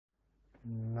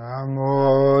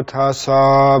Namo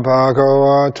tassa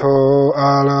bhagavato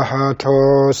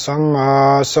arahato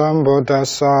samma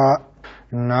sambuddhassa.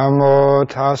 Namo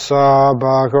tassa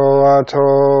bhagavato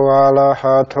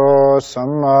arahato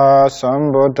samma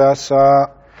sambuddhassa.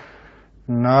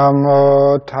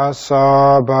 Namo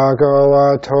tassa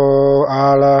bhagavato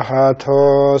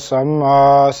arahato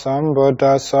samma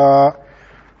sambuddhassa.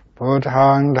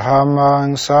 Buddhaṃ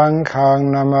Dhammaṃ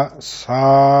Sanghaṃ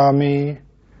namasami.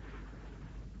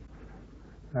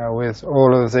 With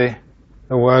all of the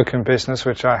work and business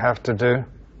which I have to do,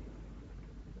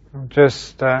 I'm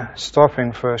just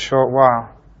stopping for a short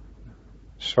while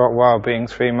being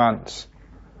 3 months,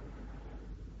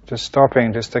 just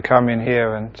stopping just to come in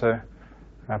here and to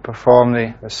perform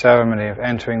the ceremony of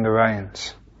entering the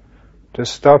reins,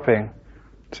 just stopping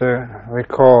to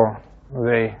recall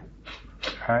the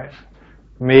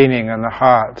meaning and the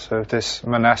heart of this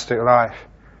monastic life.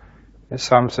 It's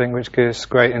something which gives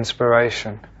great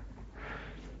inspiration,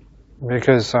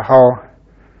 because the whole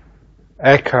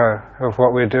echo of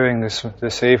what we're doing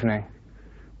this evening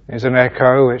is an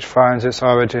echo which finds its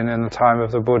origin in the time of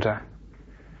the Buddha.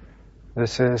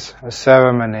 This is a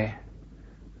ceremony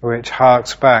which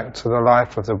harks back to the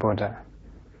life of the Buddha.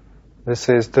 This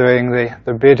is doing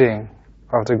the bidding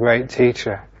of the great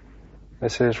teacher.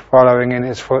 This is following in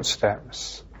his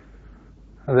footsteps.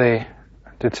 The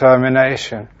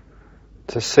determination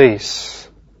to cease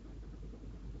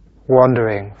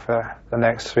wandering for the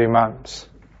next 3 months.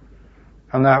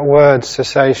 And that word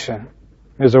cessation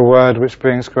is a word which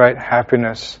brings great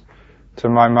happiness to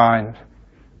my mind.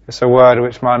 It's a word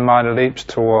which my mind leaps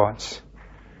towards,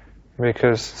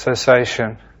 because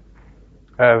cessation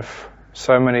of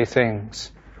so many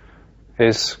things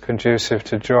is conducive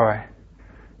to joy.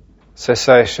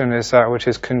 Cessation is that which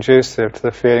is conducive to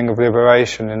the feeling of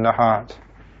liberation in the heart,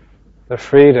 the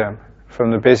freedom from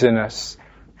the busyness,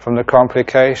 from the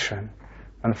complication,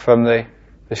 and from the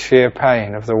sheer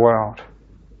pain of the world.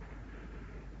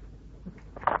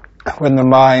 When the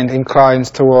mind inclines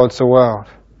towards the world,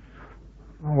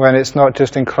 when it's not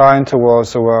just inclined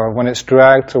towards the world, when it's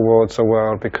dragged towards the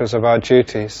world because of our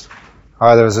duties,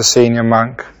 either as a senior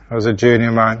monk, or as a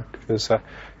junior monk, as a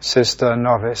sister,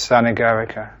 novice,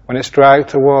 anagarika, when it's dragged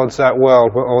towards that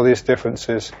world where all these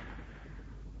differences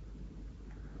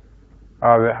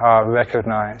are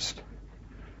recognized,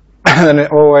 and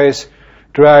it always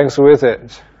drags with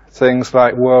it things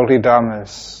like worldly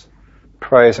dhammas,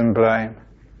 praise and blame,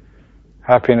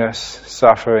 happiness,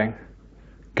 suffering,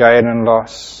 gain and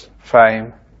loss,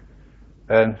 fame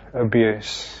and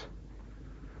abuse.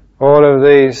 All of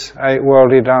these 8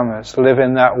 worldly dhammas live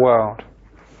in that world,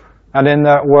 and in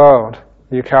that world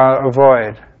you cannot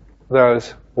avoid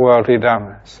those worldly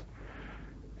dhammas.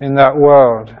 In that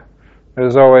world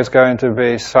there's always going to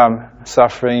be some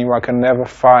suffering. One can never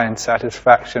find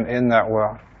satisfaction in that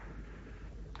world.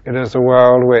 It is a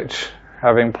world which,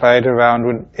 having played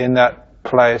around in that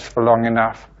place for long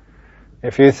enough,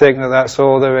 if you think that that's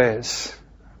all there is,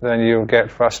 then you'll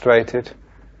get frustrated,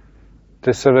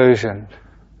 disillusioned,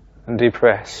 and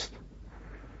depressed.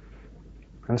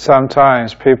 And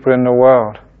sometimes people in the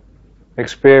world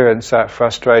experience that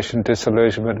frustration,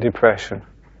 disillusionment, depression,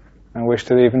 and wish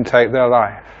to even take their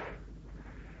life.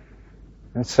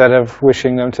 Instead of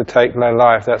wishing them to take their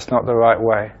life, that's not the right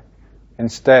way.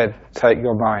 Instead, take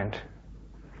your mind.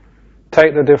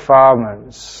 Take the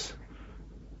defilements,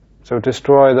 so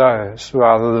destroy those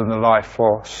rather than the life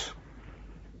force.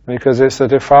 Because it's the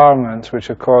defilements which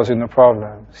are causing the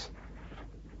problems.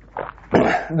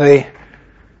 The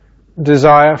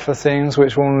desire for things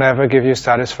which will never give you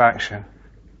satisfaction.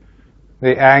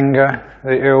 The anger,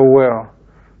 the ill will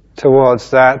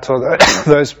towards that or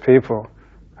those people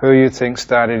who you think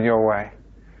stand in your way.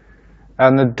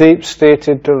 And the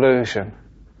deep-seated delusion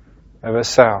of a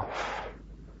self.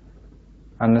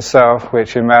 And the self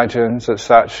which imagines that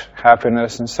such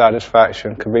happiness and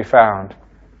satisfaction can be found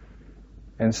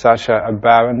in such a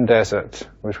barren desert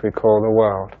which we call the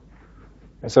world.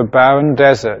 It's a barren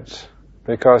desert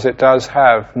because it does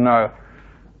have no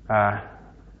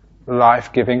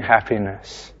life-giving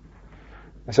happiness.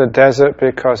 It's a desert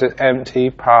because it's empty,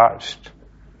 parched,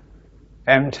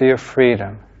 empty of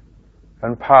freedom,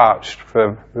 and parched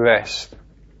from rest,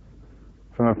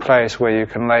 from a place where you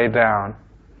can lay down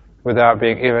without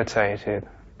being irritated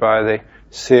by the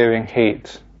searing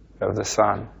heat of the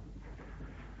sun.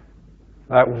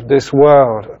 This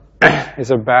world is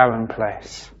a barren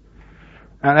place,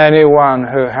 and anyone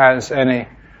who has any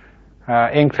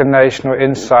inclination or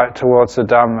insight towards the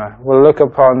Dhamma will look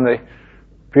upon the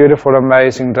beautiful,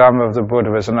 amazing Dhamma of the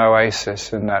Buddha as an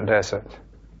oasis in that desert,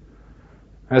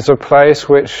 as a place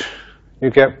which you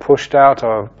get pushed out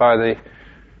of by the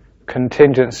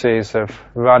contingencies of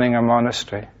running a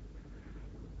monastery,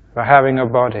 for having a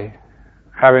body,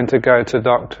 having to go to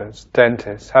doctors,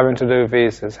 dentists, having to do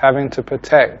visas, having to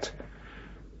protect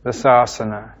the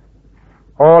sasana.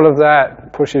 All of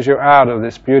that pushes you out of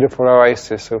this beautiful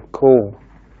oasis of cool,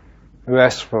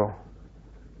 restful,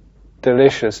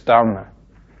 delicious Dhamma.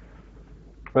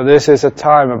 But this is a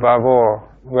time above all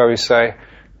where we say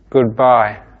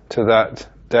goodbye to that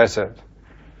desert,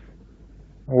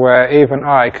 where even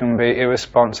I can be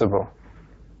irresponsible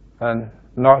and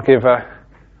not give a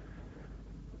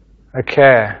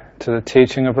care to the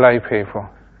teaching of lay people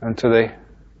and to the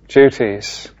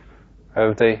duties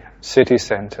of the city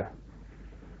centre,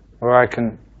 where I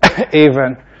can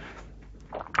even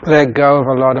let go of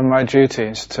a lot of my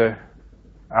duties to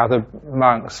other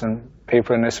monks and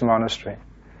people in this monastery,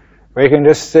 where you can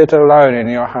just sit alone in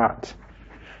your hut,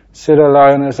 sit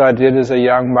alone as I did as a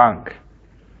young monk,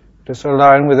 just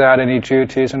alone without any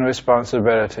duties and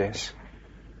responsibilities,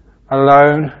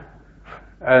 alone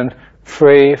and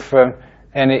free from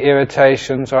any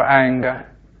irritations or anger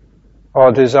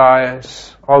or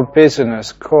desires or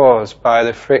busyness caused by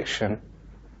the friction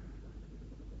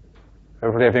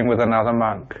of living with another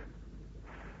monk.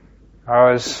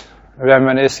 I was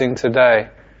reminiscing today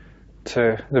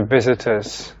to the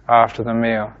visitors after the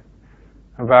meal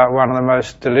about one of the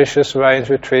most delicious rains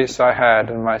retreats I had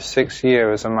in my 6th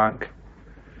year as a monk,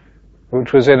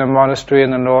 which was in a monastery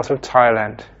in the north of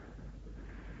Thailand,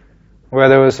 where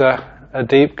there was a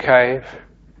deep cave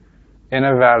in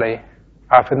a valley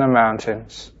up in the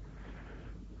mountains,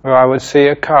 where I would see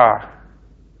a car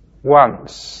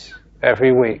once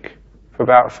every week for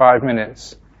about 5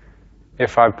 minutes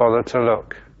if I bothered to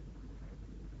look.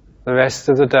 The rest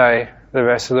of the day, the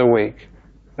rest of the week,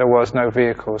 there was no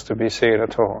vehicles to be seen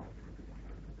at all.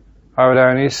 I would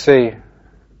only see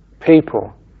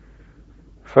people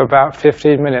for about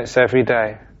 15 minutes every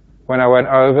day when I went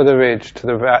over the ridge to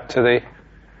the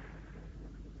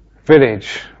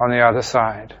village on the other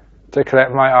side to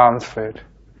collect my alms food.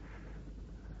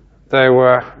 They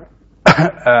were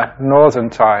northern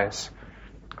Thais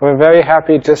who were very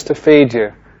happy just to feed you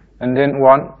and didn't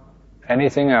want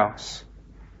anything else.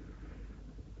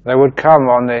 They would come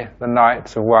on the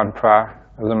nights of one pra,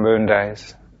 of the moon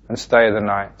days, and stay the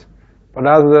night. But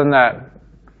other than that,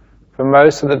 for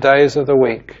most of the days of the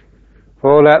week,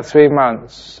 for all that 3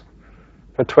 months,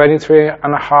 for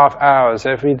 23.5 hours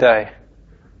every day,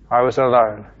 I was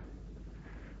alone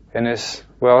in this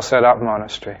well set up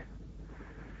monastery.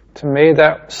 To me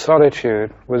that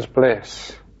solitude was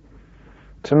bliss.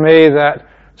 To me that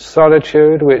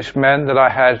solitude, which meant that I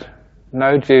had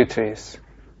no duties,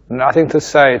 nothing to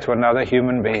say to another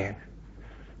human being,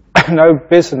 no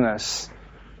business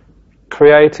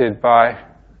created by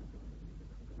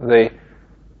the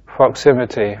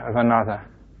proximity of another.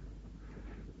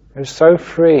 It was so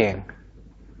freeing.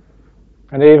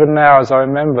 And even now, as I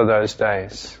remember those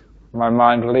days, my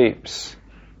mind leaps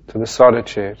to the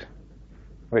solitude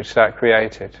which that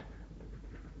created.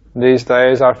 These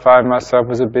days I find myself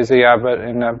as a busy abbot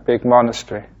in a big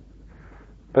monastery.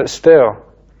 But still,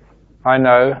 I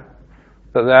know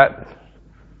that that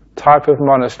type of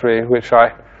monastery which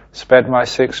I spent my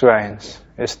 6 reigns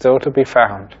is still to be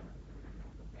found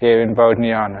here in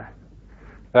Bodhinyana.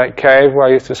 That cave where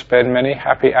I used to spend many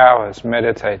happy hours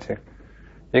meditating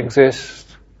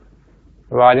exists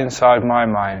right inside my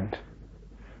mind.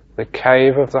 The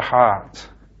cave of the heart.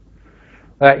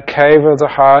 That cave of the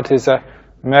heart is a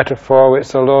metaphor which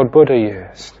the Lord Buddha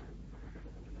used.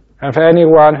 And for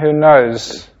anyone who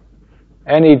knows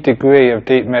any degree of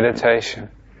deep meditation,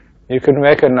 you can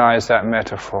recognize that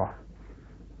metaphor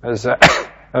as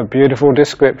a beautiful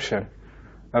description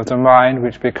of the mind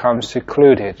which becomes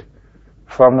secluded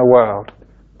from the world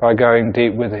by going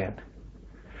deep within.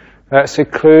 That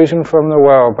seclusion from the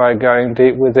world by going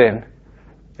deep within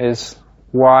is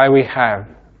why we have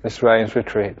this rains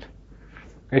retreat.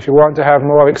 If you want to have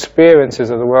more experiences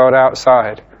of the world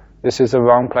outside, this is the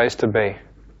wrong place to be.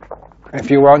 If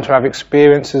you want to have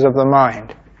experiences of the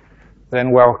mind,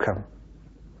 then welcome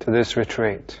to this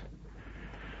retreat.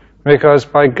 Because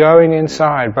by going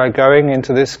inside, by going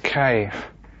into this cave,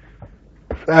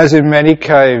 as in many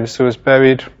caves there was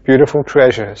buried beautiful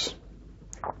treasures,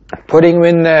 putting them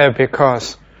in there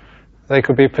because they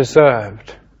could be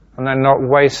preserved and they're not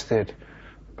wasted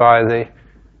by the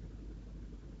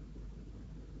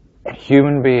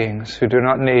human beings who do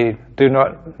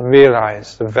not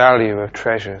realize the value of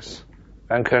treasures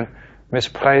and can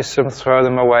misplace them, throw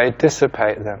them away,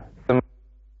 dissipate them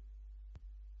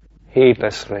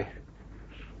heedlessly.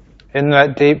 In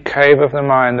that deep cave of the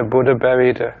mind, the Buddha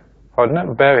buried or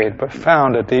not buried, but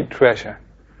found a deep treasure,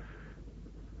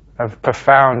 a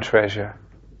profound treasure,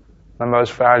 the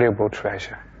most valuable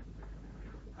treasure.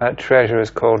 That treasure is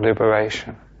called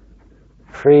liberation,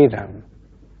 freedom,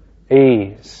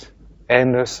 ease,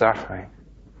 end of suffering.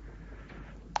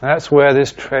 That's where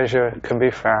this treasure can be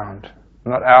found,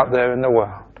 not out there in the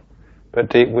world, but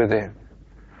deep within.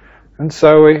 And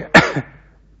so we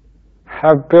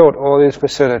have built all these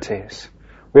facilities.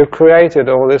 We've created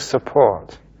all this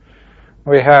support.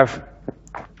 We have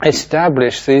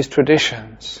established these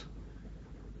traditions.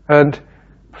 And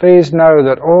please know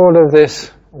that all of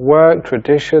this work,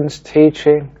 traditions,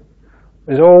 teaching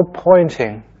is all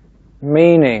pointing,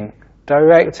 meaning,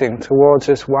 directing towards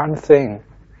this one thing,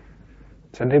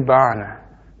 to Nibbana,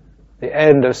 the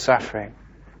end of suffering,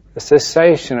 the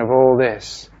cessation of all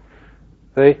this,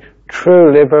 the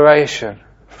true liberation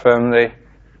from the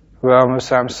realm of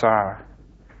samsara.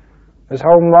 This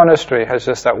whole monastery has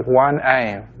just that one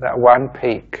aim, that one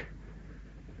peak.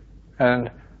 And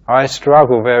I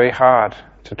struggle very hard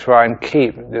to try and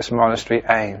keep this monastery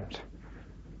aimed.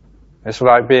 It's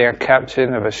like being a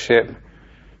captain of a ship,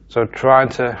 so trying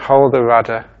to hold the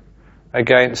rudder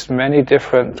against many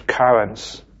different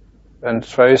currents and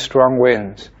very strong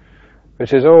winds,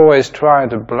 which is always trying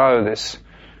to blow this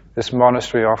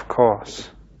monastery off course.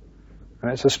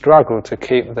 And it's a struggle to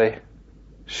keep the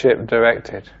ship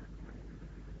directed.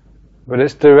 But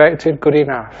it's directed good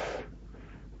enough.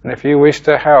 And if you wish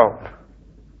to help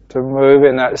to move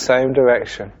in that same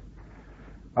direction,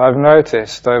 I've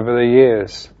noticed over the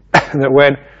years that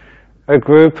when a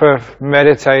group of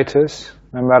meditators,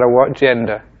 no matter what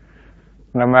gender,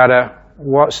 no matter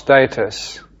what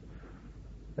status,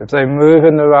 if they move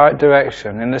in the right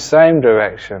direction, in the same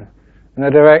direction, in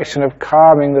the direction of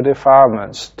calming the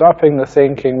defilements, stopping the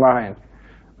thinking mind,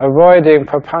 avoiding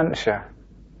papancha,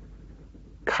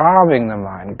 calming the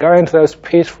mind, going to those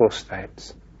peaceful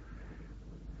states,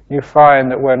 you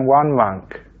find that when one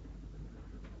monk,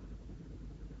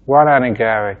 one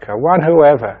anagarika, one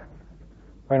whoever,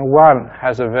 when one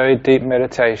has a very deep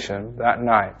meditation that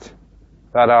night,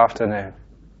 that afternoon,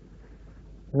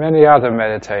 many other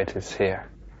meditators here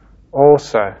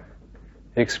also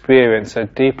experience a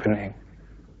deepening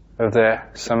of their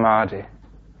samadhi.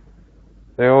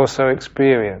 They also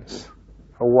experience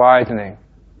a widening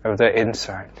of their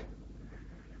insight.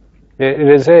 It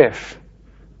is as if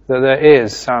that there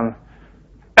is some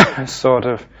sort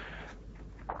of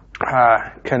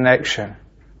connection.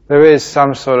 There is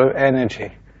some sort of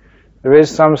energy. There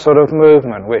is some sort of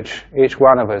movement which each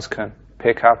one of us can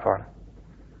pick up on.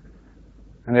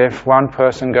 And if one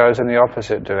person goes in the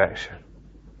opposite direction,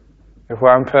 if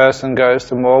one person goes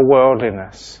to more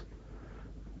worldliness,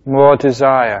 more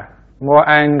desire, more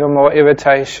anger, more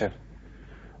irritation,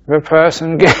 if a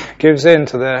person gives in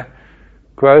to their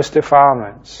gross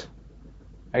defilements,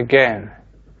 again,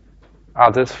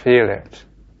 others feel it.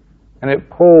 And it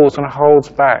pulls and holds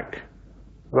back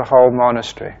the whole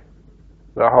monastery,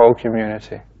 the whole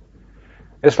community.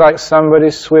 It's like somebody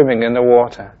swimming in the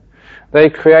water. They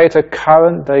create a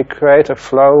current, they create a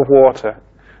flow of water,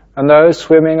 and those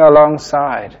swimming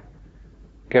alongside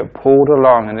get pulled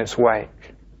along in its wake.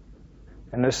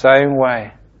 In the same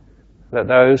way that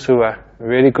those who are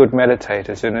really good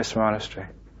meditators in this monastery,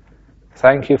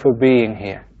 thank you for being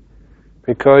here,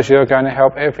 because you're going to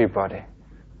help everybody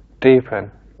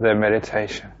deepen their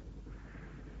meditation.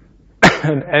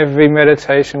 And every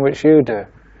meditation which you do,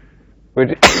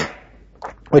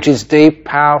 which is deep,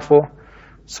 powerful,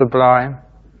 sublime,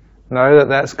 know that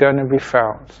that's going to be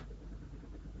felt.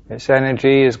 Its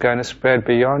energy is going to spread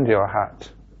beyond your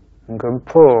hut and can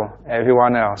pull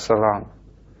everyone else along.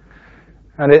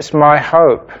 And it's my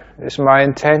hope, it's my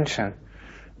intention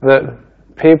that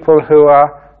people who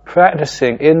are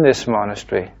practicing in this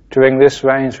monastery during this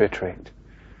rains retreat,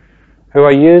 who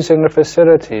are using the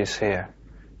facilities here,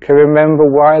 can remember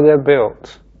why they're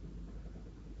built,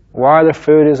 why the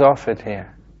food is offered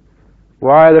here,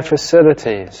 why the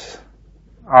facilities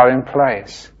are in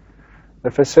place. The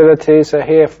facilities are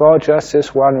here for just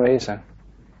this one reason,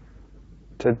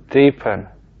 to deepen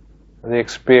the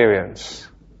experience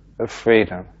of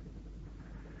freedom.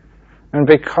 And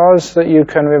because that you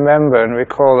can remember and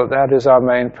recall that that is our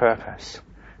main purpose,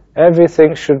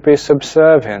 everything should be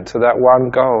subservient to that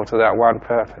one goal, to that one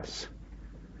purpose.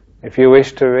 If you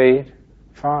wish to read,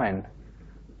 fine,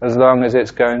 as long as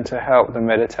it's going to help the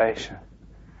meditation.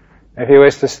 If you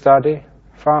wish to study,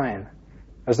 fine,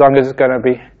 as long as it's going to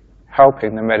be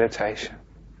helping the meditation.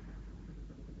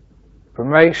 But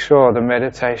make sure the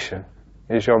meditation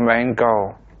is your main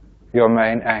goal, your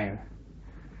main aim.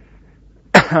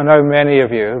 I know many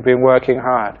of you have been working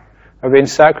hard have been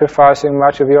sacrificing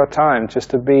much of your time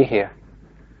just to be here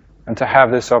and to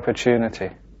have this opportunity.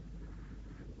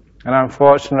 And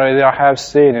unfortunately, I have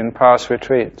seen in past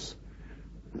retreats,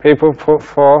 people put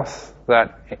forth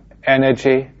that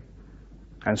energy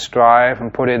and strive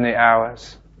and put in the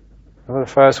hours for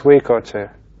the first week or two,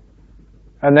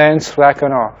 and then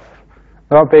slacken off,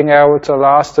 not being able to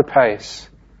last the pace.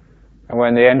 And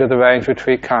when the end of the range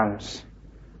retreat comes,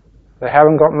 they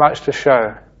haven't got much to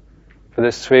show for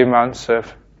this 3 months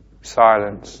of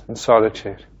silence and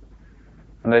solitude.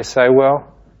 And they say,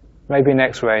 well, maybe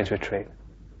next range retreat.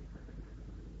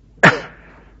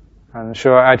 I'm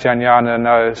sure Ajahn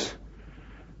knows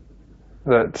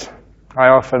that I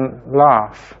often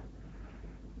laugh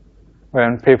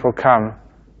when people come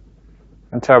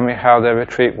and tell me how their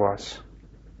retreat was.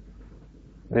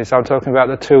 I'm talking about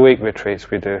the 2-week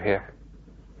retreats we do here.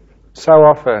 So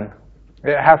often,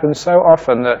 it happens so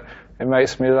often that it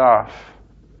makes me laugh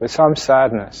with some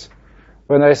sadness.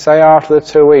 When they say after the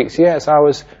 2 weeks, yes, I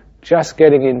was just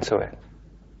getting into it.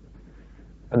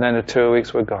 And then the 2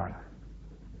 weeks were gone.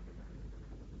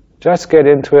 Just get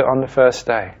into it on the first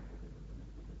day.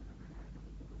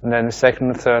 And then the second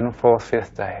and third and fourth,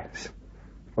 fifth days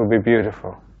will be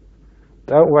beautiful.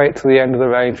 Don't wait till the end of the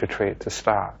range retreat to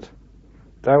start.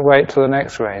 Don't wait till the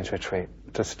next range retreat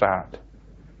to start.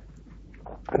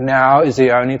 Now is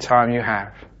the only time you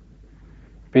have.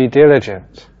 Be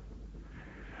diligent.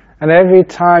 And every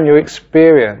time you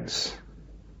experience,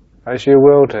 as you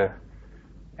will do,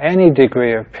 any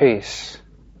degree of peace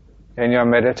in your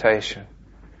meditation,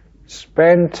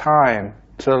 spend time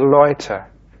to loiter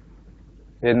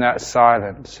in that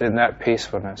silence, in that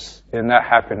peacefulness, in that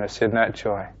happiness, in that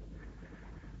joy.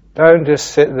 Don't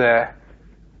just sit there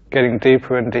getting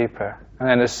deeper and deeper, and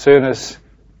then as soon as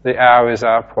the hour is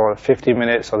up, or 50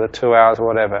 minutes, or the 2 hours, or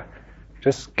whatever,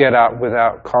 just get up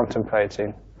without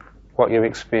contemplating what you're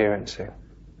experiencing.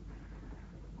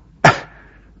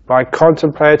 By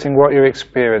contemplating what you're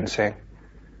experiencing,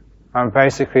 I'm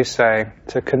basically saying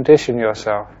to condition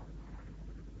yourself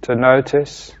to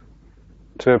notice,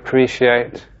 to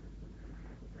appreciate,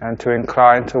 and to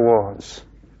incline towards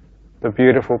the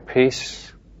beautiful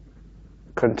peace,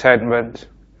 contentment,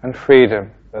 and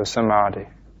freedom of samadhi.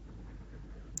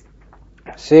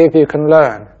 See if you can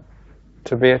learn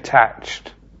to be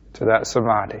attached to that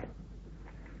samadhi.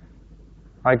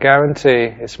 I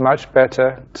guarantee it's much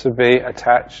better to be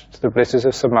attached to the blisses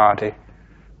of samadhi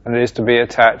than it is to be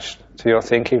attached to your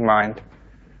thinking mind,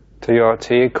 to your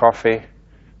tea, coffee,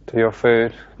 to your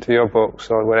food, to your books,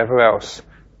 or whatever else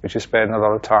which you spend a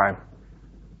lot of time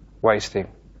wasting.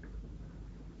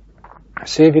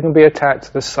 See if you can be attached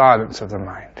to the silence of the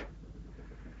mind.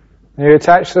 And you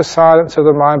attach to the silence of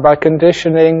the mind by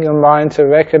conditioning your mind to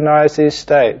recognize these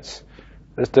states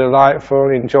as delightful,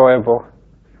 enjoyable,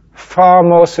 far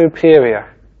more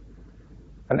superior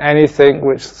than anything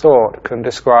which thought can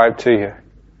describe to you.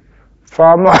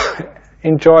 Far more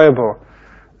enjoyable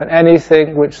than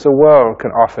anything which the world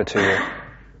can offer to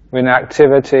you in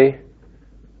activity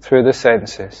through the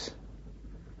senses.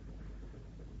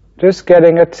 Just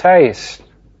getting a taste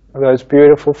of those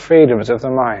beautiful freedoms of the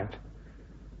mind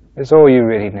is all you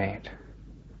really need.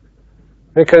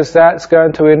 Because that's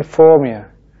going to inform you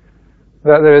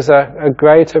that there is a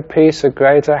greater peace, a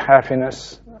greater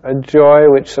happiness, a joy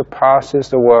which surpasses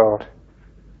the world.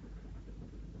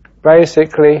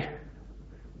 Basically,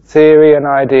 theory and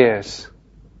ideas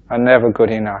are never good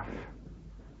enough.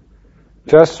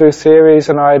 Just through theories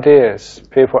and ideas,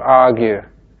 people argue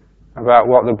about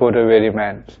what the Buddha really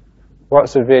meant.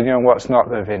 What's the Vinaya and what's not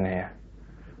the Vinaya?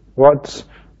 What's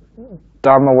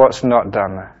Dhamma, what's not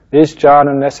Dhamma? Is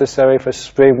jhana necessary for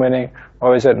stream winning,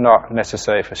 or is it not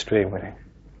necessary for stream winning?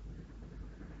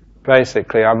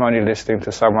 Basically, I'm only listening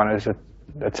to someone who's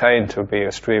attained to be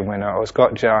a stream winner or has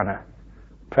got jhana.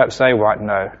 Perhaps they might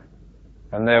know,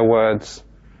 and their words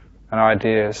and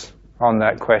ideas on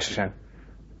that question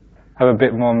have a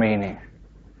bit more meaning.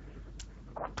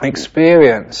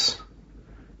 Experience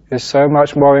is so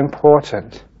much more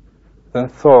important than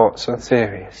thoughts and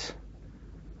theories.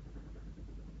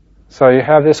 So you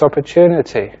have this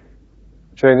opportunity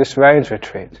during this range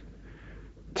retreat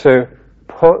to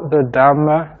put the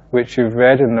Dhamma which you've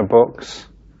read in the books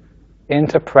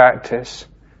into practice,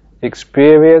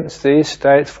 experience these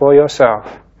states for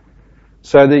yourself,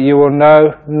 so that you will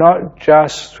know not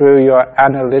just through your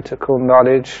analytical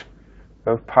knowledge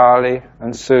of Pali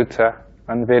and Sutta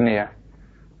and Vinaya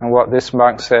and what this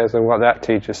monk says and what that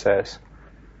teacher says,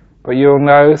 but you'll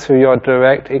know through your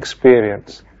direct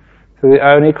experience, through the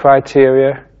only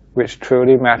criteria which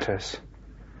truly matters.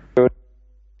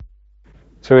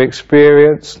 To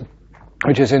experience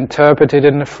which is interpreted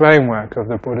in the framework of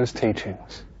the Buddha's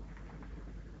teachings.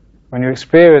 When you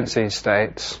experience these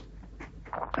states,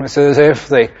 it's as if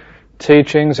the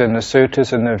teachings in the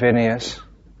suttas and the Vinayas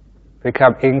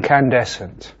become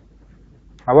incandescent.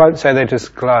 I won't say they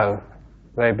just glow,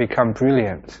 they become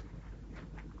brilliant.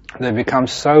 They become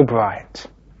so bright.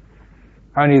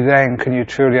 Only then can you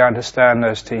truly understand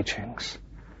those teachings.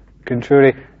 You can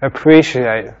truly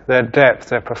appreciate their depth,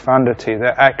 their profundity,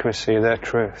 their accuracy, their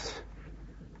truth.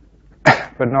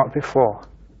 But not before.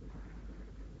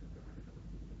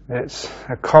 It's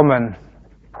a common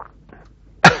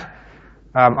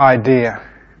idea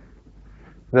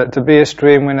that to be a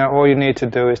stream winner, all you need to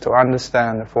do is to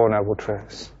understand the Four Noble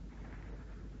Truths.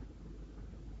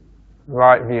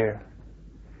 Right view.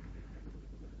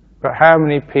 But how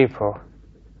many people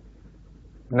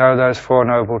know those Four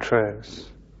Noble Truths,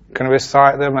 can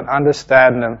recite them and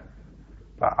understand them,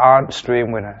 but aren't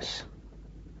stream winners?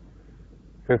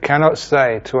 Who cannot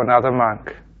say to another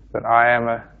monk that I am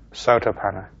a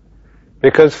Sotapanna.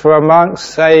 Because for a monk,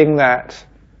 saying that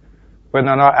when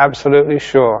they're not absolutely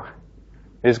sure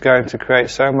is going to create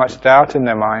so much doubt in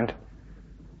their mind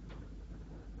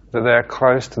that they're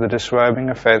close to the disrobing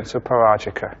offence of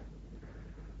parajika.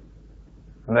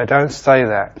 And they don't say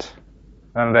that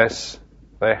unless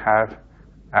they have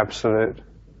absolute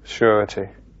surety.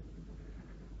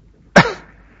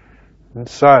 And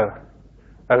so,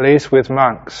 at least with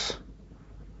monks,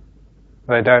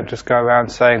 they don't just go around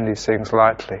saying these things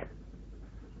lightly.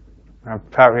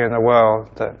 Apparently in the world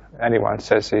that anyone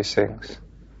says these things.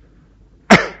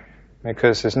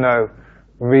 Because there's no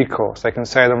recourse. They can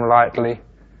say them lightly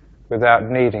without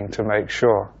needing to make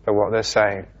sure that what they're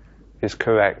saying is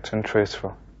correct and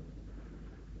truthful.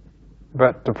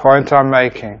 But the point I'm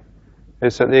making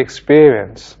is that the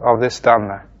experience of this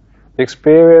Dhamma, the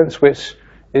experience which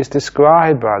is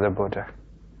described by the Buddha,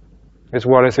 is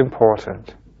what is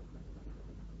important.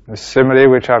 The simile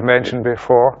which I've mentioned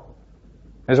before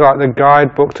is like the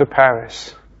guidebook to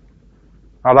Paris.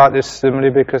 I like this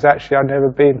simile because actually I've never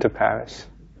been to Paris.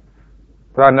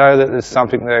 But I know that there's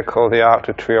something there called the Arc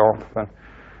de Triomphe and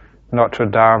Notre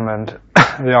Dame and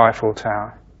the Eiffel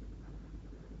Tower.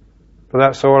 But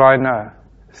that's all I know,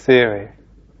 theory.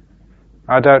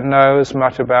 I don't know as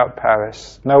much about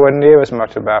Paris, nowhere near as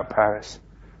much about Paris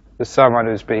as someone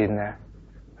who's been there,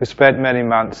 who spent many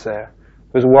months there,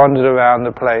 who's wandered around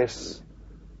the place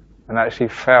and actually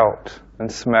felt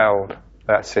and smelled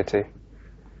that city.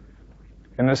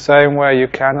 In the same way, you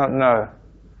cannot know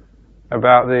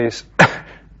about these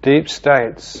deep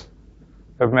states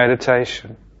of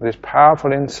meditation, these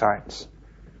powerful insights,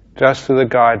 just through the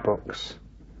guidebooks.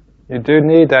 You do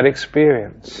need that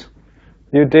experience.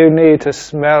 You do need to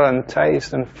smell and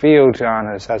taste and feel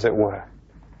jhanas, as it were.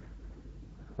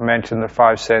 I mentioned the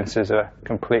five senses are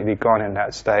completely gone in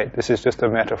that state. This is just a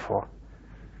metaphor.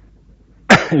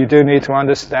 You do need to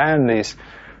understand these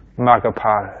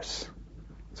maggapalas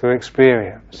through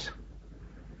experience.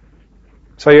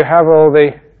 So you have all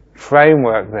the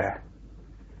framework there,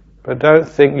 but don't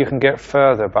think you can get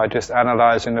further by just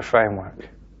analysing the framework.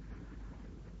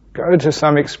 Go to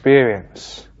some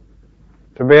experience,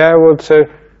 to be able to,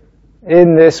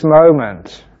 in this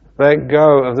moment, let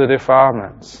go of the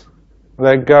defilements,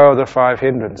 let go of the five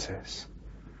hindrances.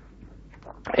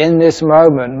 In this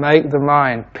moment, make the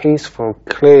mind peaceful,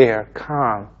 clear,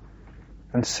 calm,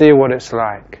 and see what it's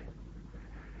like.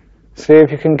 See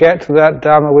if you can get to that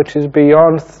Dhamma which is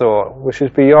beyond thought, which is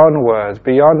beyond words,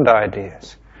 beyond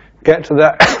ideas. Get to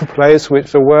that place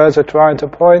which the words are trying to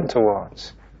point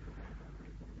towards.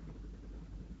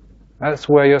 That's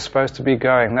where you're supposed to be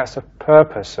going. That's the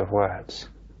purpose of words.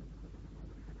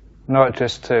 Not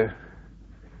just to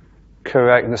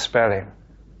correct the spelling,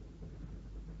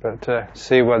 but to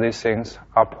see where these things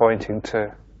are pointing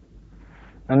to.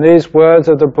 And these words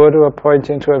of the Buddha are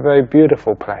pointing to a very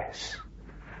beautiful place.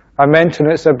 I mention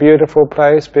it's a beautiful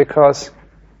place because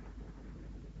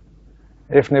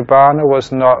if Nibbana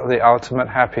was not the ultimate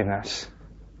happiness,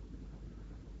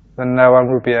 then no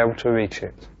one would be able to reach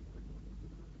it.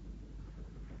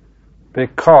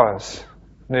 Because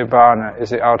Nibbana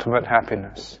is the ultimate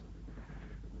happiness.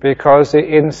 Because the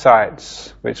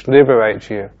insights which liberate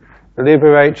you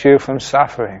from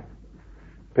suffering.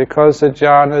 Because the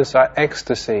jhanas are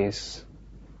ecstasies.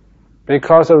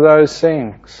 Because of those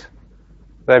things,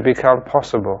 they become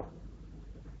possible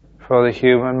for the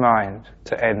human mind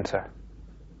to enter.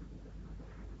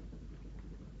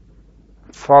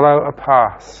 Follow a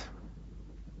path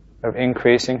of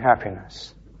increasing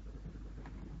happiness.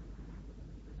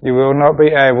 You will not be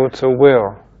able to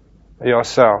will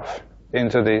yourself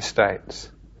into these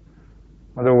states.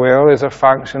 The will is a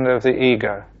function of the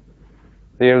ego.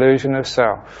 the illusion of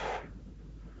self.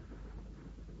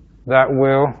 That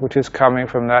will which is coming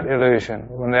from that illusion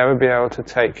will never be able to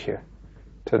take you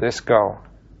to this goal.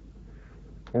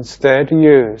 Instead,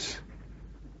 use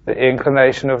the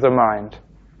inclination of the mind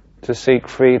to seek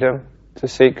freedom, to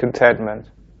seek contentment,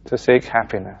 to seek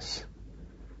happiness.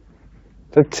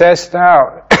 To test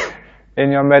out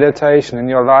in your meditation, in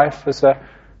your life as a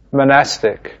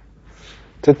monastic,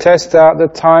 to test out the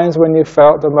times when you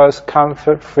felt the most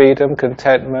comfort, freedom,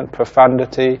 contentment,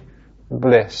 profundity,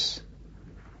 bliss.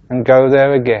 And go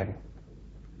there again.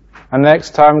 And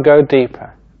next time go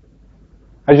deeper.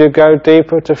 As you go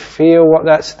deeper, to feel what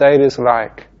that state is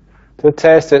like. To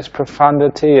test its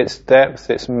profundity, its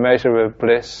depth, its measure of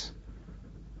bliss.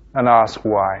 And ask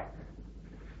why.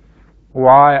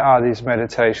 Why are these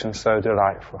meditations so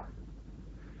delightful?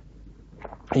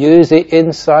 Use the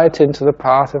insight into the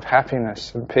path of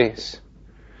happiness and peace.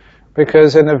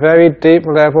 Because in a very deep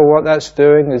level what that's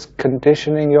doing is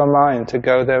conditioning your mind to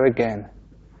go there again.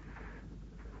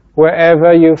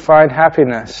 Wherever you find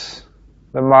happiness,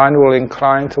 the mind will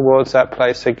incline towards that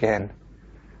place again.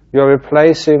 You're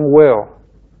replacing will,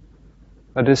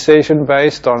 a decision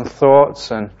based on thoughts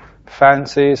and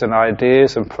fancies and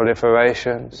ideas and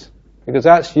proliferations, because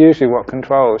that's usually what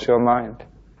controls your mind.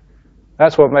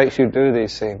 That's what makes you do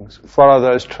these things. Follow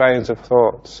those trains of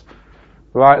thoughts.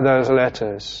 Write those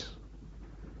letters.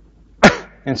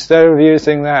 Instead of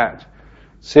using that,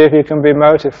 see if you can be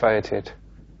motivated.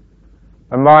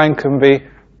 The mind can be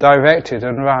directed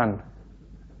and run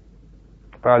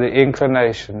by the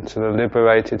inclination to the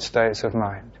liberated states of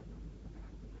mind.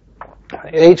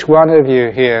 Each one of you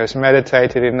here has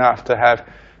meditated enough to have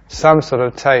some sort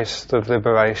of taste of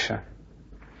liberation.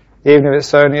 Even if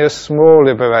it's only a small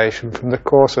liberation from the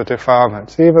course of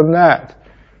defilements, even that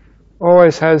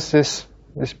always has this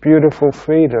beautiful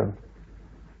freedom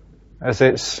as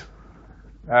its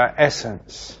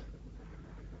essence,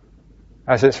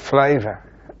 as its flavour.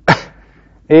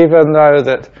 Even though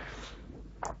that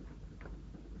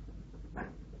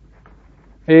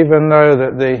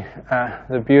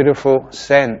the beautiful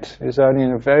scent is only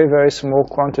in a very, very small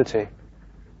quantity,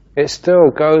 it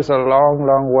still goes a long,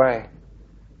 long way.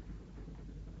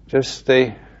 Just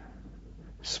the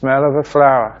smell of a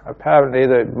flower. Apparently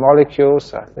the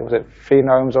molecules, I think was it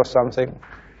phenomes or something,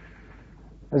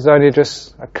 there's only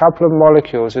just a couple of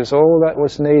molecules is all that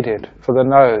was needed for the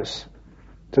nose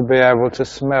to be able to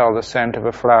smell the scent of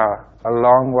a flower a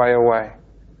long way away.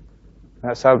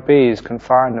 That's how bees can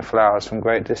find the flowers from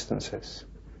great distances.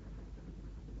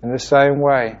 In the same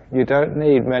way, you don't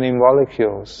need many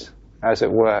molecules, as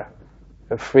it were,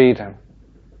 of freedom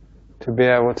to be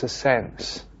able to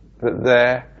sense that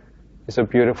there is a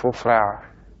beautiful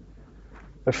flower.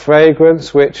 The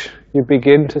fragrance which you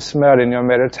begin to smell in your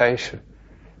meditation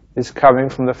is coming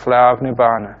from the flower of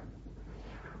Nibbana.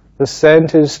 The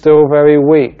scent is still very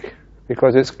weak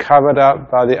because it's covered up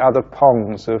by the other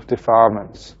pongs of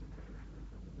defilements,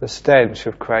 the stench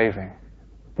of craving.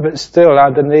 But still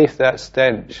underneath that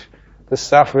stench, the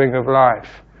suffering of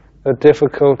life, the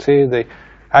difficulty, the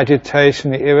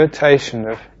agitation, the irritation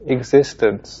of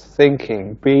existence,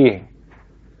 thinking, being.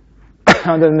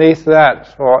 Underneath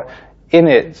that, or in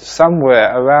it,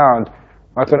 somewhere around,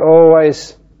 I can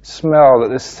always smell that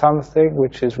there's something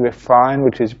which is refined,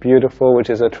 which is beautiful, which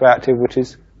is attractive, which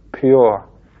is pure.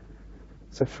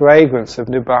 It's the fragrance of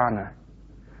Nibbana.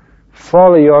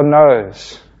 Follow your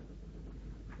nose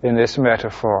in this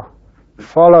metaphor.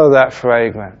 Follow that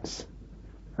fragrance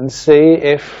and see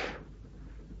if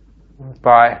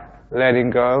by letting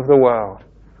go of the world,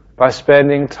 by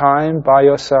spending time by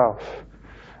yourself,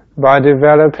 by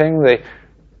developing the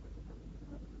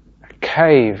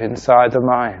cave inside the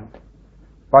mind,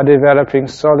 by developing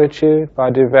solitude, by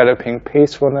developing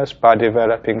peacefulness, by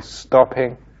developing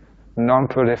stopping,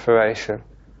 non-proliferation.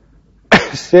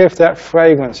 See if that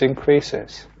fragrance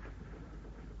increases.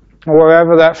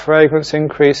 Wherever that fragrance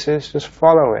increases, just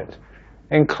follow it.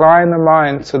 Incline the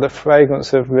mind to the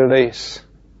fragrance of release.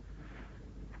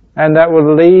 And that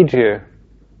will lead you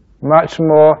much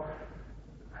more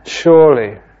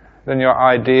surely than your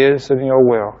ideas and your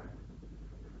will.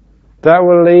 That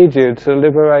will lead you to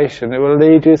liberation. It will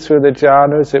lead you through the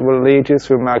jhanas, it will lead you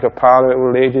through Maggaphala, it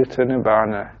will lead you to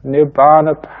Nibbana.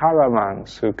 Nibbana paramang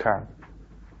sukham.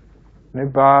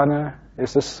 Nibbana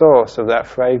is the source of that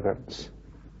fragrance.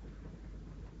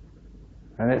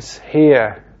 And it's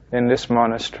here in this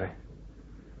monastery.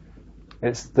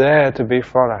 It's there to be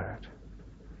followed.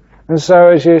 And so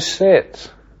as you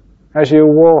sit, as you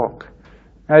walk,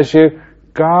 as you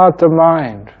guard the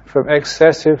mind from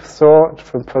excessive thought,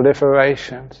 from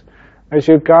proliferations, As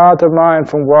you guard the mind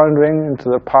from wandering into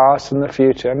the past and the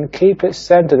future, and keep it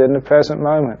centered in the present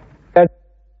moment.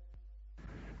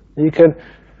 You can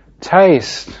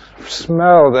taste,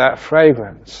 smell that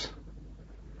fragrance.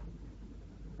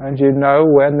 And you know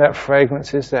when that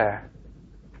fragrance is there.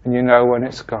 And you know when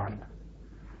it's gone.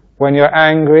 When you're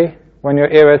angry, when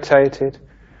you're irritated,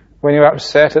 when you're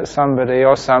upset at somebody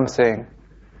or something,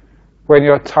 when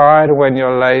you're tired, when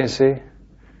you're lazy,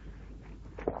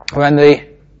 when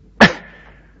the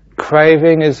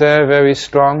craving is there very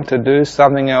strong to do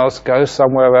something else, go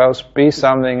somewhere else, be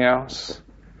something else,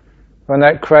 when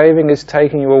that craving is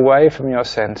taking you away from your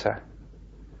center,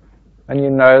 and you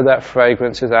know that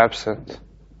fragrance is absent,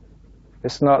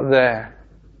 it's not there.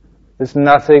 There's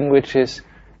nothing which is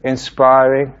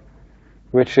inspiring,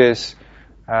 which is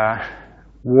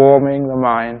warming the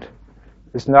mind.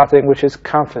 There's nothing which is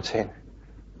comforting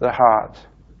the heart.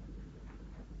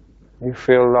 You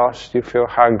feel lost, you feel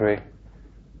hungry.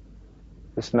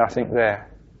 There's nothing there.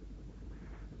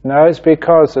 No, it's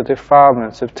because the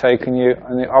defilements have taken you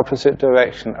in the opposite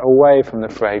direction, away from the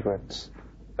fragrance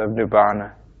of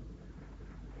Nibbana.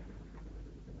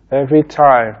 Every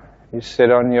time you sit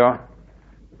on your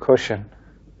cushion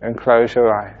and close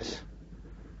your eyes,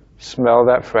 smell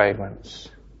that fragrance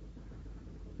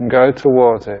and go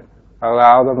towards it.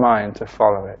 Allow the mind to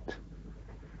follow it.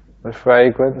 The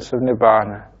fragrance of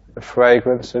Nibbana, the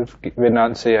fragrance of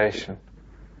renunciation,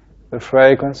 the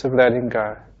fragrance of letting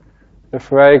go, the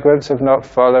fragrance of not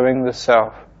following the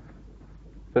self,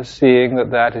 but seeing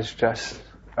that that is just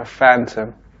a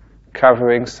phantom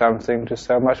covering something just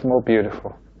so much more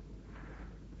beautiful.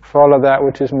 Follow that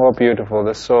which is more beautiful,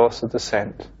 the source of the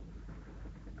scent.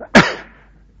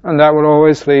 And that will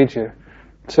always lead you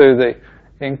to the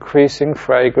increasing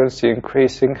fragrance, the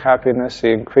increasing happiness, the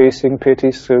increasing piti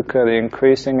sukha, the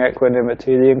increasing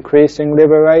equanimity, the increasing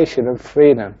liberation and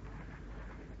freedom,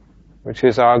 which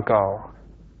is our goal.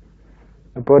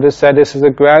 The Buddha said this is a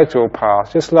gradual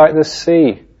path, just like the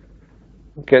sea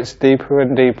gets deeper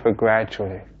and deeper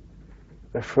gradually.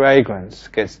 The fragrance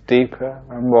gets deeper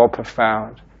and more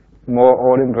profound, more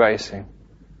all-embracing,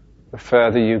 the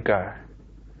further you go.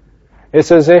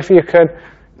 It's as if you can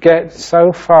get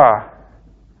so far,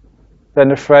 then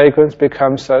the fragrance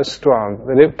becomes so strong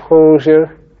that it pulls you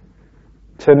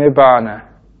to Nibbana.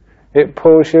 It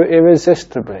pulls you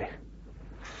irresistibly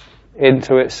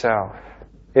into itself,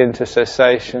 into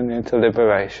cessation, into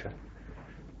liberation.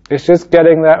 It's just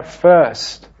getting that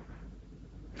first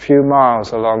few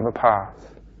miles along the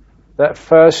path, that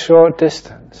first short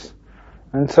distance,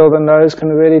 until the nose can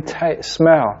really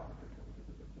smell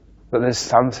that there's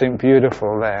something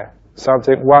beautiful there,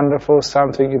 something wonderful,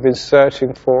 something you've been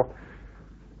searching for,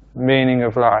 meaning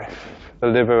of life, the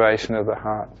liberation of the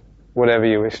heart, whatever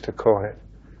you wish to call it.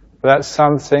 That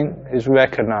something is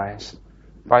recognized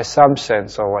by some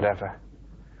sense or whatever.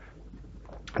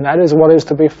 And that is what is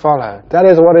to be followed. That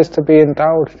is what is to be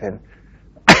indulged in.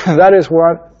 That is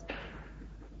what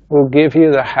will give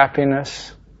you the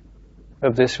happiness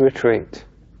of this retreat.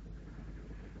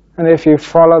 And if you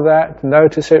follow that,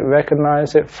 notice it,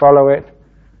 recognize it, follow it,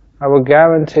 I will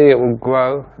guarantee it will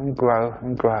grow and grow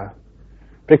and grow.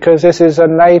 Because this is the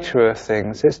nature of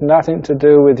things. It's nothing to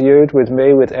do with you, with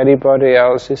me, with anybody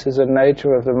else. This is the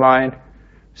nature of the mind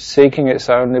seeking its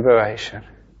own liberation,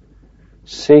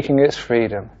 seeking its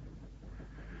freedom.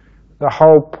 The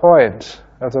whole point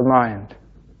of the mind,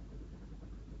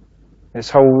 its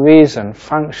whole reason,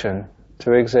 function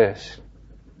to exist,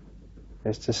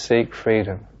 is to seek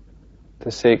freedom,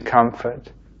 to seek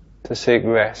comfort, to seek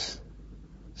rest,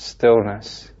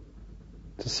 stillness,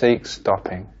 to seek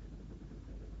stopping.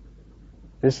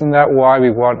 Isn't that why we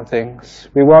want things?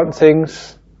 We want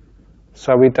things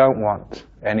so we don't want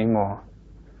anymore.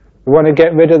 We want to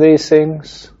get rid of these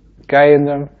things, gain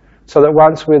them, so that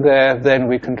once we're there, then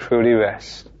we can truly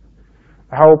rest.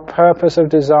 The whole purpose of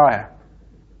desire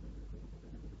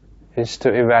is to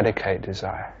eradicate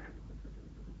desire.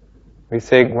 We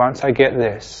think, once I get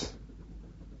this,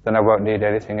 then I won't need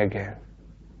anything again.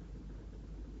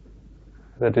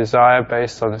 The desire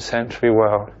based on the sensory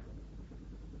world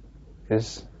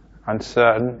is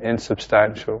uncertain,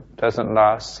 insubstantial, doesn't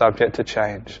last, subject to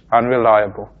change,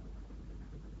 unreliable.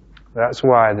 That's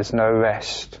why there's no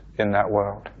rest in that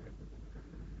world.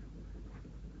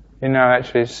 You know,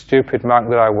 actually, stupid monk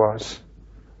that I was,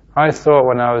 I thought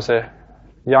when I was a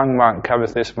young monk coming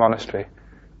to this monastery,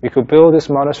 we could build this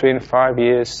monastery in 5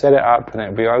 years, set it up, and it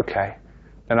would be okay.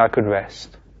 Then I could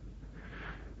rest.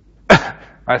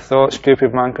 I thought,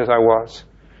 stupid monk as I was,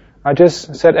 I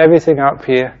just set everything up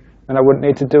here, and I wouldn't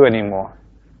need to do any more.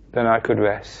 Then I could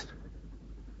rest.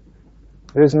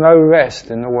 There's no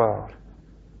rest in the world.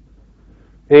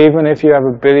 Even if you have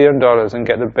 $1 billion and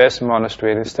get the best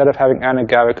monastery, and instead of having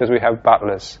anagarikas, we have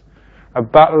butlers. A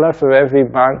butler for every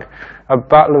monk, a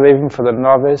butler even for the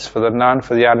novice, for the nun,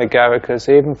 for the anagarikas,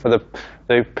 even for the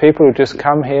people who just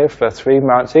come here for 3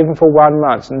 months, even for 1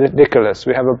 month. Nicholas,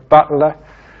 we have a butler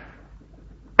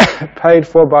paid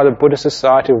for by the Buddhist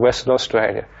Society of Western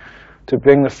Australia to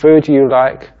bring the food you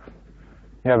like.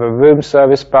 You have a room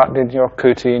service button in your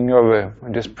kuti in your room,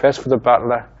 and just press for the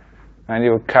butler, and he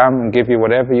will come and give you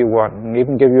whatever you want, and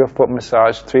even give you a foot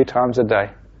massage 3 times a day,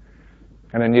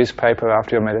 and a newspaper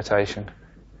after your meditation.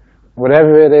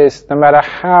 Whatever it is, no matter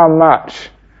how much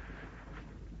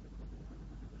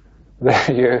that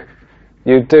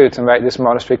you do to make this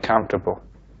monastery comfortable.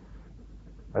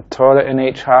 A toilet in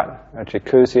each hut, a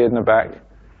jacuzzi in the back,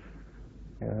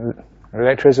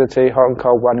 electricity, hot and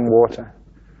cold running water.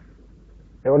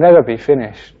 It will never be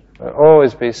finished. There will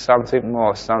always be something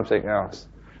more, something else.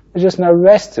 There's just no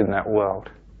rest in that world.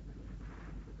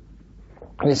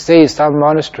 And you see some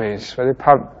monasteries where they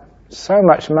pump so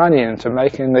much money into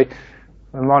making the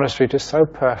monastery just so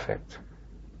perfect.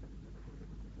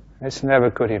 It's never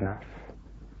good enough.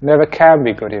 Never can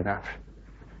be good enough.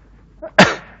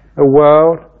 The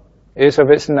world is of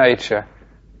its nature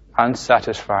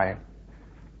unsatisfying,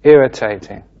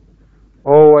 irritating,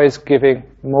 always giving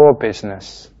more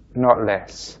business, not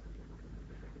less.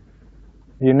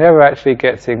 You never actually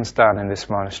get things done in this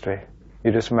monastery.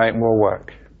 You just make more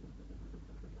work.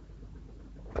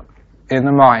 In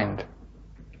the mind,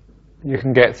 you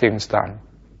can get things done.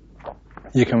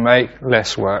 You can make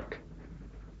less work.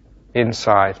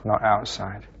 Inside, not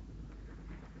outside.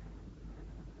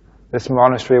 This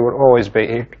monastery will always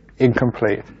be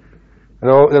incomplete.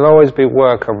 There'll always be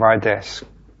work on my desk,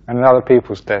 and on other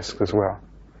people's desks as well.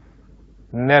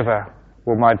 Never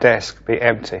will my desk be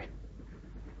empty.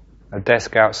 The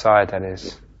desk outside, that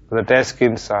is. But the desk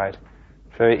inside,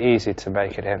 very easy to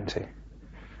make it empty.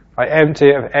 I empty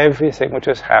it of everything which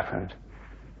has happened.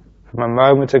 From a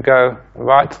moment ago,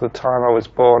 right to the time I was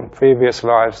born, previous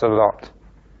lives, a lot.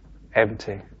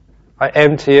 Empty. I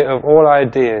empty it of all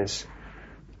ideas,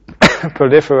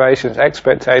 proliferations,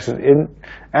 expectations,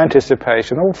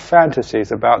 anticipation, all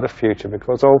fantasies about the future,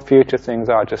 because all future things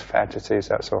are just fantasies,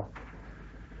 that's all.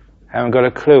 Haven't got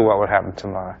a clue what will happen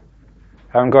tomorrow.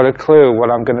 Haven't got a clue what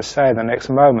I'm going to say the next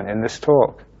moment in this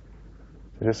talk.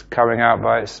 It's just coming out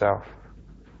by itself.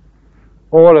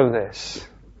 All of this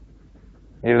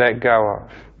you let go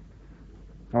of.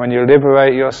 And when you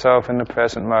liberate yourself in the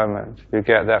present moment, you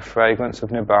get that fragrance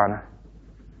of Nibbana.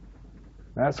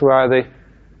 That's why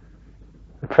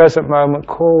the present moment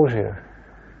calls you,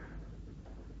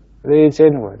 leads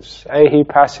inwards. Ehi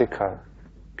passiko.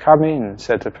 Come in,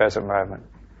 said the present moment.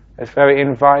 It's very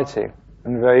inviting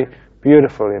and very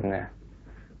beautiful in there.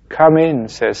 Come in,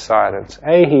 says silence.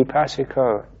 Ehi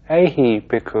passiko. Ehi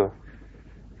bhikkhu.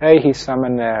 Ehi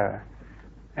samanera.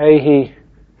 Ehi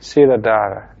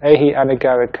siladhara. Ehi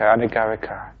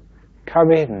anagarika.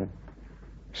 Come in,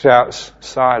 shouts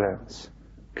silence.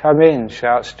 Come in,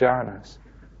 shouts jhanas.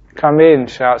 Come in,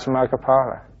 shouts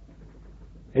Maggapala.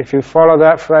 If you follow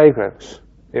that fragrance,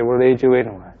 it will lead you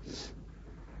inwards.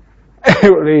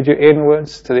 It will lead you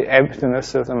inwards to the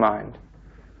emptiness of the mind,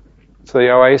 to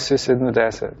the oasis in the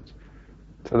desert,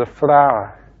 to the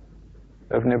flower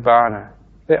of Nibbana,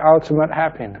 the ultimate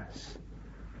happiness.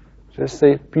 Just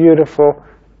the beautiful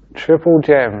triple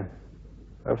gem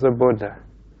of the Buddha.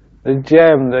 The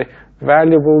gem, the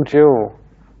valuable jewel,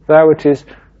 that which is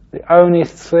the only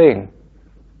thing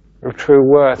of true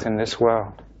worth in this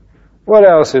world. What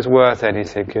else is worth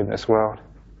anything in this world?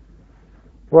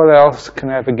 What else can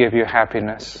ever give you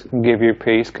happiness, can give you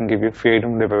peace, can give you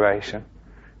freedom, liberation?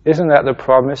 Isn't that the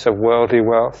promise of worldly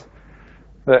wealth?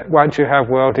 That once you have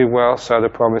worldly wealth, so the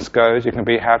promise goes, you can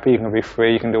be happy, you can be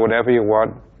free, you can do whatever you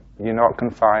want, you're not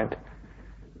confined.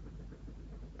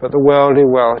 But the worldly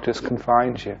wealth just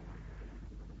confines you.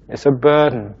 It's a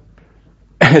burden.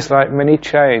 It's like many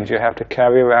chains you have to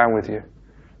carry around with you.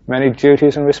 Many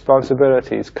duties and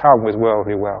responsibilities come with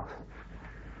worldly wealth.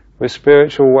 With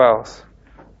spiritual wealth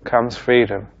comes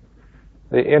freedom.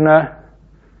 The inner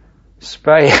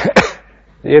space,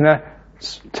 the inner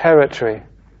territory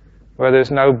where there's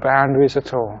no boundaries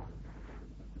at all.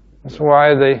 That's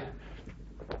why the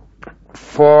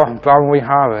 4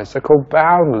 Brahma-viharas are called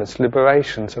boundless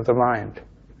liberations of the mind.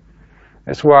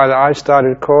 That's why I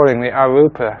started calling the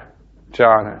arupa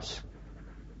jhanas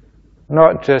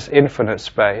not just infinite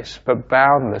space, but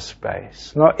boundless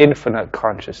space. Not infinite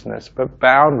consciousness, but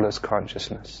boundless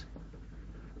consciousness.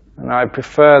 And I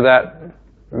prefer that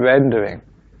rendering,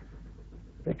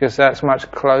 because that's much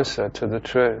closer to the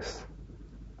truth.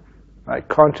 Like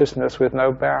consciousness with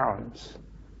no bounds.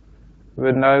 There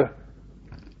are no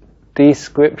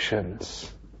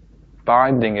descriptions,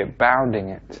 binding it, bounding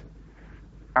it,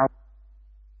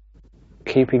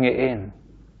 keeping it in.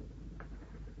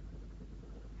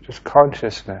 Just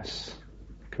consciousness,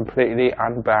 completely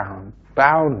unbound,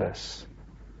 boundless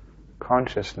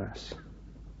consciousness.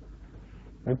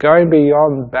 We're going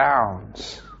beyond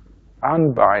bounds,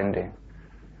 unbinding,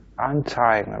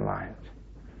 untying the mind.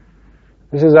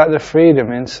 This is like the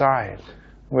freedom inside,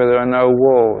 where there are no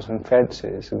walls and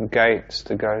fences and gates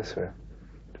to go through.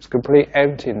 It's complete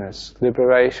emptiness,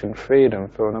 liberation, freedom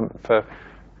from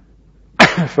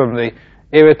the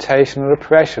irritation and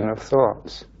oppression of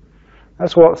thoughts.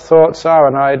 That's what thoughts are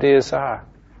and ideas are.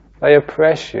 They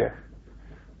oppress you.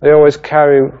 They always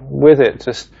carry with it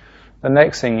just the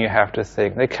next thing you have to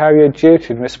think. They carry a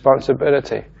duty and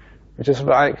responsibility. It's just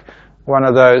like one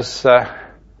of those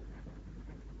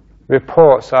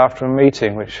reports after a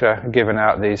meeting which are given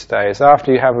out these days.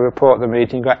 After you have a report of the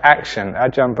meeting, you've got action.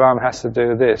 Ajahn Brahm has to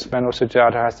do this. Venerable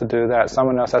Sujata has to do that.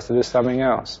 Someone else has to do something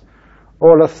else.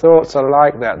 All the thoughts are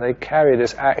like that. They carry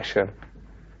this action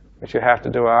which you have to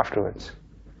do afterwards.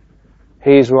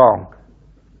 He's wrong.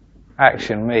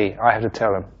 Action, me. I have to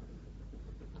tell him.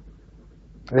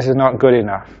 This is not good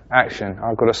enough. Action,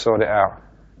 I've got to sort it out.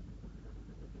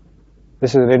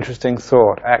 This is an interesting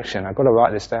thought. Action, I've got to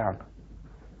write this down.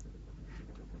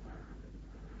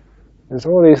 There's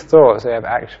all these thoughts, they have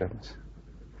actions.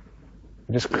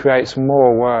 It just creates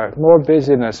more work, more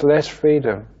busyness, less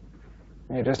freedom.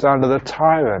 You're just under the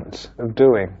tyrant of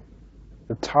doing,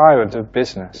 the tyrant of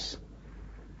business.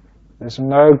 There's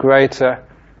no greater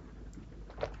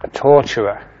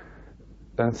torturer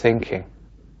than thinking.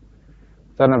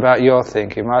 I don't know about your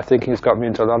thinking. My thinking has got me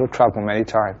into a lot of trouble many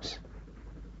times.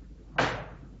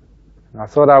 And I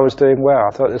thought I was doing well.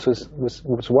 I thought this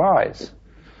was wise,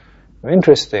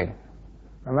 interesting,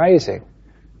 amazing.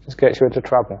 It just gets you into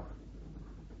trouble.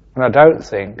 When I don't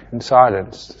think in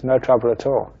silence, there's no trouble at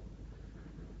all.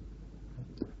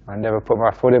 I never put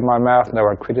my foot in my mouth. No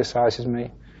one criticizes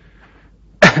me.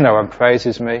 No one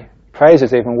praises me. Praise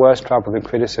is even worse trouble than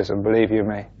criticism, believe you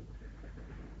me.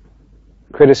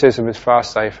 Criticism is far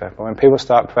safer, but when people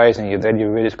start praising you, then you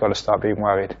really got to start being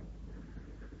worried.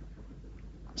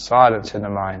 Silence in the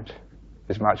mind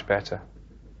is much better.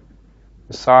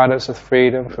 The silence of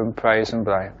freedom from praise and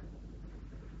blame.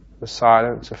 The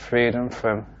silence of freedom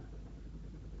from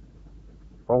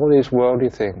all these worldly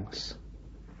things.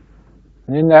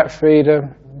 And in that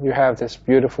freedom, you have this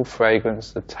beautiful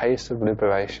fragrance, the taste of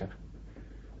liberation.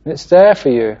 And it's there for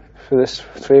you for this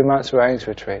 3 months range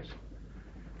retreat.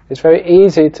 It's very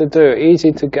easy to do,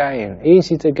 easy to gain,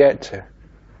 easy to get to.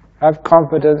 Have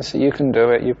confidence that you can do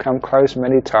it. You've come close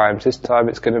many times. This time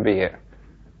it's going to be it.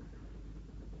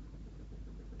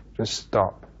 Just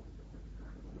stop.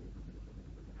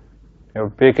 Your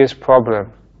biggest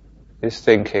problem is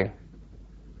thinking.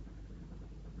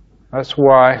 That's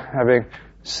why, having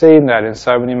seen that in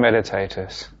so many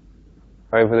meditators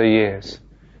over the years,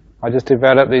 I just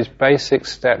developed these basic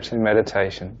steps in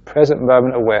meditation. Present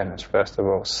moment awareness, first of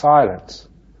all. Silence.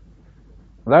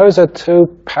 Those are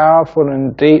two powerful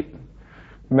and deep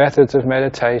methods of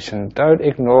meditation. Don't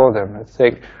ignore them and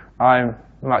think, I'm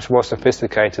much more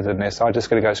sophisticated than this, I'm just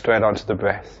going to go straight onto the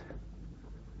breath.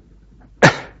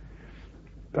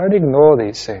 Don't ignore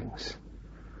these things.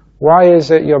 Why is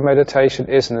it your meditation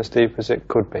isn't as deep as it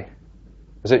could be,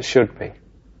 as it should be,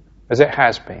 as it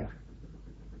has been?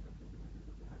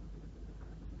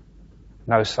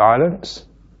 No silence,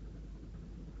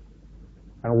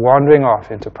 and wandering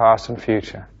off into past and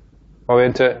future, or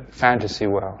into fantasy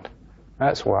world.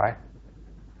 That's why.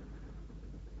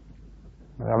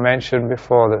 I mentioned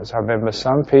before that I remember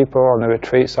some people on the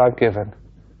retreats I've given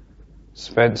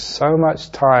spent so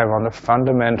much time on the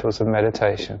fundamentals of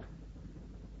meditation,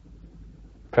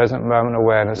 present moment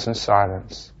awareness and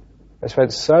silence. They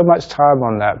spent so much time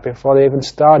on that before they even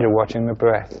started watching the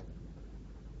breath.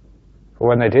 But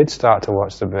when they did start to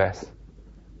watch the breath,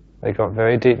 they got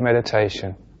very deep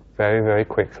meditation very, very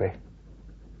quickly.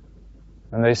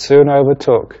 And they soon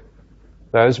overtook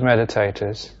those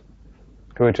meditators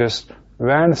who just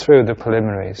ran through the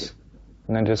preliminaries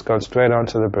and then just gone straight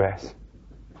onto the breath.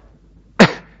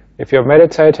 If you're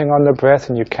meditating on the breath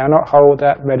and you cannot hold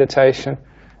that meditation,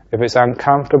 if it's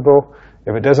uncomfortable,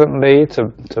 if it doesn't lead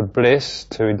to bliss,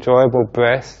 to enjoyable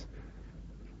breath,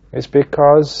 it's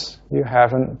because you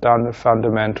haven't done the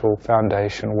fundamental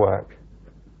foundation work.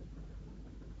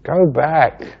 Go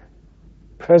back.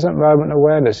 Present moment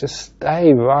awareness. Just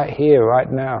stay right here, right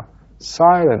now.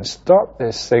 Silence. Stop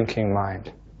this thinking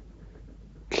mind.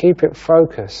 Keep it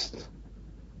focused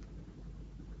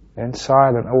in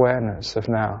silent awareness of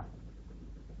now.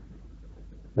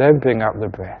 Then bring up the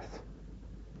breath.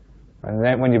 And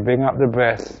then when you bring up the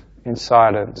breath in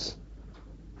silence,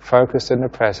 focused in the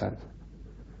present,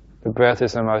 the breath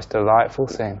is the most delightful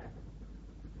thing.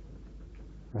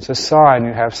 It's a sign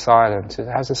you have silence. It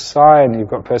has a sign you've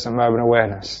got present moment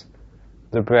awareness.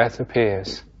 The breath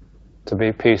appears to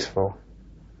be peaceful,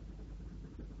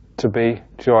 to be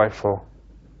joyful,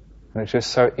 and it's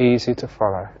just so easy to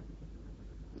follow.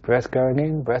 Breath going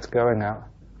in, breath going out.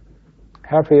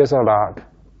 Happy as a lark,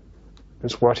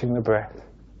 just watching the breath.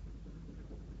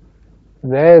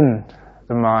 Then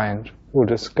the mind will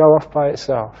just go off by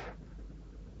itself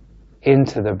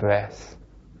into the breath.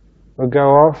 Will go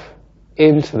off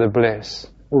into the bliss.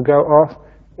 Will go off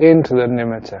into the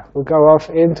nimitta. Will go off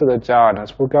into the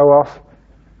jhanas. Will go off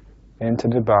into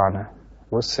nibbana.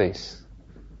 Will cease.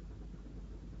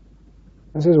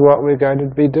 This is what we're going to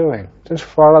be doing. Just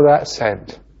follow that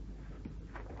scent.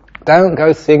 Don't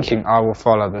go thinking, I will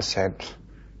follow the scent.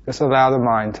 Just allow the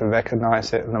mind to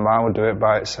recognize it, and the mind will do it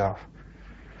by itself.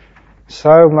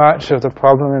 So much of the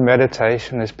problem in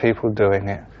meditation is people doing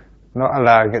it, not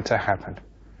allowing it to happen.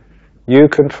 You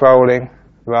controlling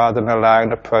rather than allowing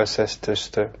the process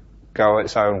just to go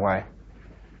its own way.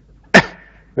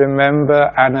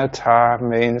 Remember, anatta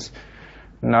means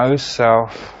no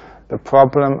self. The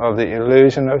problem of the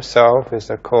illusion of self is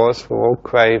the cause for all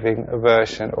craving,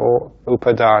 aversion, or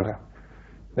upadana.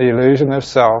 The illusion of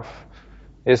self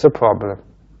is the problem.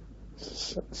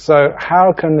 So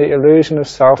how can the illusion of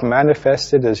self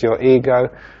manifested as your ego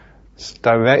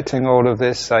directing all of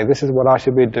this, saying this is what I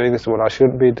should be doing, this is what I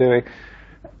shouldn't be doing,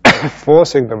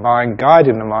 forcing the mind,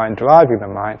 guiding the mind, driving the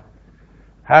mind,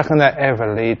 how can that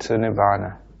ever lead to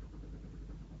nibbana?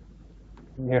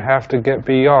 You have to get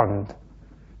beyond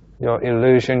your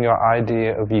illusion, your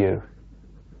idea of you,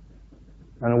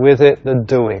 and with it the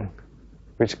doing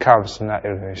which comes from that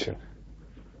illusion.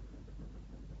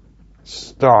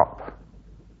 Stop.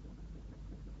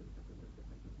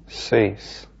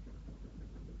 Cease.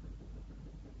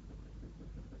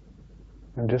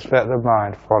 And just let the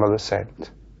mind follow the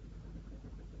scent.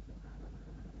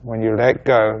 When you let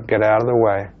go, get out of the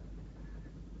way,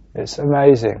 it's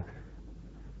amazing.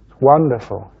 It's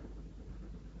wonderful.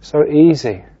 So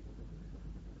easy.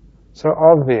 So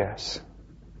obvious.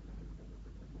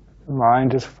 The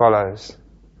mind just follows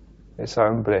its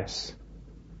own bliss.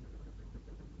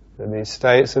 And these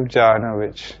states of jhana,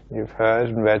 which you've heard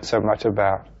and read so much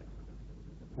about,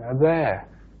 are there.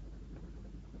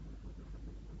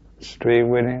 Stream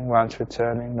winning, once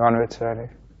returning, non-returning.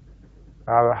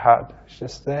 Arahat, it's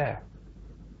just there.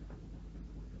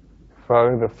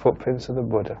 Following the footprints of the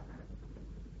Buddha.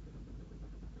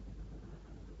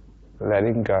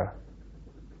 Letting go.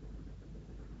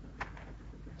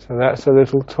 So that's a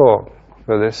little talk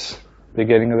for this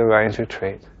beginning of the Rains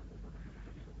Retreat.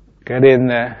 Get in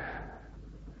there,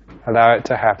 allow it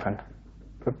to happen,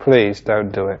 but please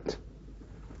don't do it.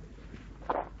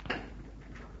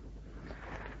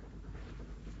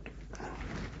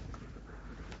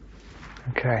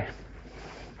 Okay.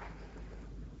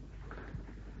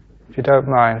 If you don't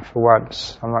mind, for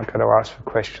once, I'm not going to ask for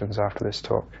questions after this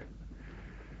talk.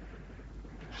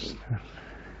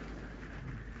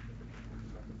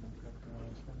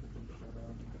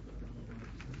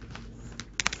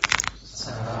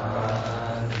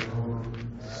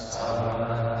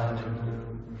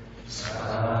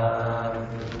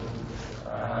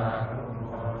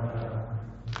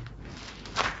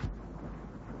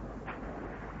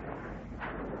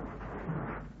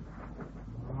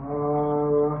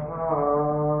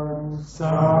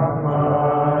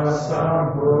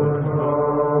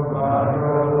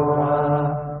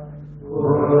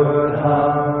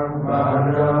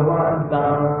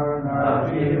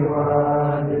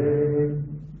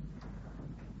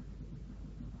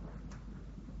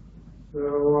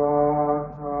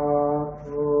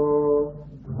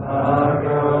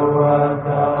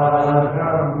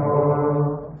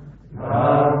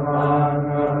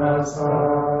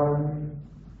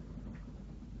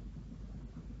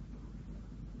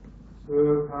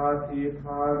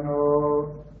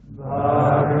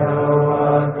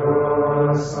 Bhagavato